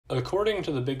According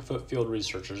to the Bigfoot Field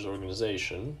Researchers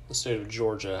Organization, the state of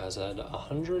Georgia has had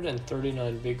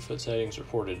 139 Bigfoot sightings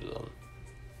reported to them.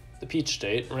 The Peach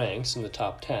State ranks in the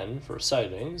top 10 for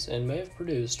sightings and may have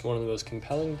produced one of the most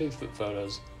compelling Bigfoot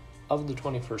photos of the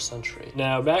 21st century.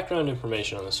 Now, background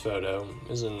information on this photo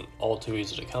isn't all too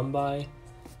easy to come by,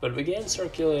 but it began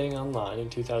circulating online in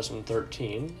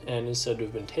 2013 and is said to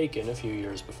have been taken a few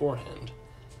years beforehand.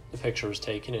 The picture was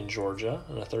taken in Georgia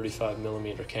on a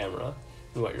 35mm camera,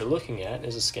 and what you're looking at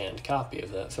is a scanned copy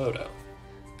of that photo.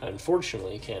 I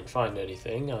unfortunately can't find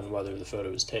anything on whether the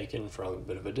photo was taken from a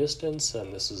bit of a distance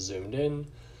and this is zoomed in,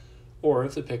 or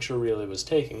if the picture really was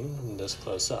taken this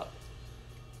close up.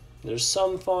 There's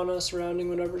some fauna surrounding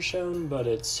whatever's shown, but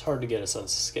it's hard to get a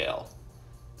sense of scale.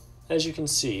 As you can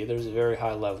see, there's a very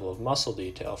high level of muscle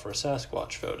detail for a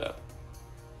Sasquatch photo.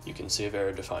 You can see a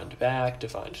very defined back,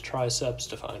 defined triceps,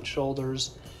 defined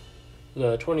shoulders.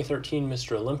 The 2013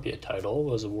 Mr. Olympia title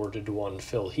was awarded to one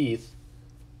Phil Heath,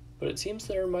 but it seems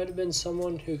there might have been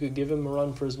someone who could give him a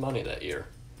run for his money that year.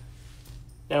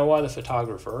 Now, why the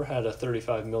photographer had a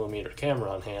 35mm camera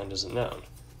on hand isn't known.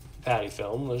 The Patty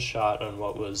film was shot on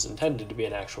what was intended to be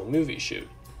an actual movie shoot,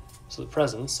 so the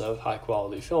presence of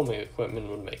high-quality filming equipment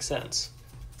would make sense.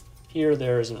 Here,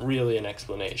 there isn't really an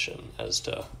explanation as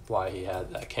to why he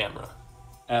had that camera.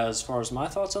 As far as my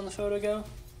thoughts on the photo go,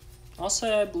 I'll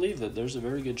say I believe that there's a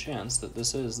very good chance that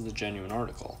this is the genuine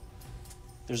article.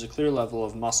 There's a clear level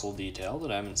of muscle detail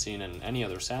that I haven't seen in any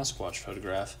other Sasquatch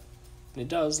photograph, and it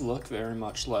does look very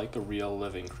much like a real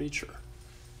living creature.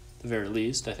 At the very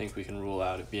least, I think we can rule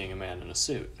out it being a man in a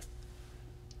suit.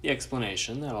 The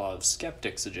explanation that a lot of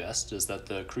skeptics suggest is that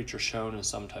the creature shown is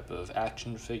some type of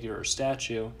action figure or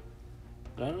statue,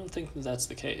 but I don't think that that's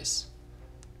the case.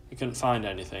 I couldn't find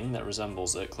anything that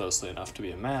resembles it closely enough to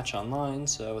be a match online,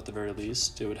 so at the very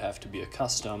least, it would have to be a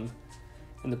custom,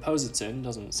 and the pose it's in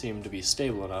doesn't seem to be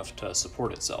stable enough to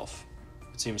support itself.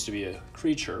 It seems to be a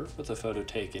creature with a photo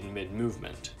taken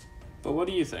mid-movement. But what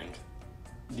do you think?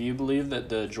 Do you believe that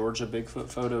the Georgia Bigfoot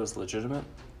photo is legitimate?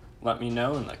 Let me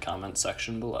know in the comments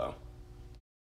section below.